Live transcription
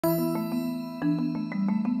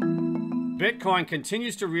Bitcoin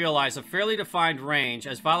continues to realize a fairly defined range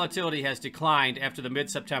as volatility has declined after the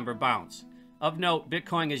mid-September bounce. Of note,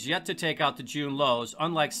 Bitcoin is yet to take out the June lows,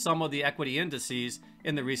 unlike some of the equity indices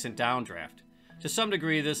in the recent downdraft. To some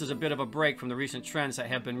degree, this is a bit of a break from the recent trends that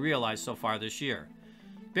have been realized so far this year.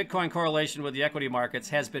 Bitcoin correlation with the equity markets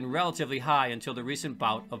has been relatively high until the recent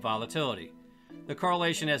bout of volatility. The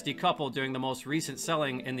correlation has decoupled during the most recent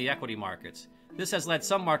selling in the equity markets. This has led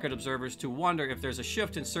some market observers to wonder if there's a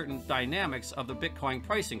shift in certain dynamics of the Bitcoin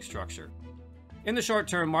pricing structure. In the short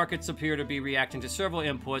term, markets appear to be reacting to several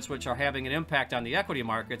inputs which are having an impact on the equity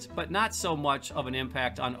markets, but not so much of an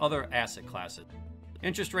impact on other asset classes.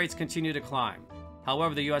 Interest rates continue to climb.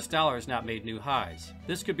 However, the US dollar has not made new highs.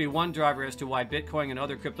 This could be one driver as to why Bitcoin and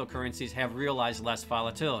other cryptocurrencies have realized less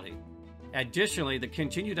volatility. Additionally, the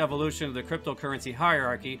continued evolution of the cryptocurrency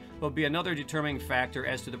hierarchy will be another determining factor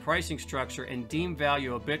as to the pricing structure and deemed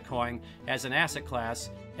value of Bitcoin as an asset class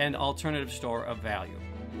and alternative store of value.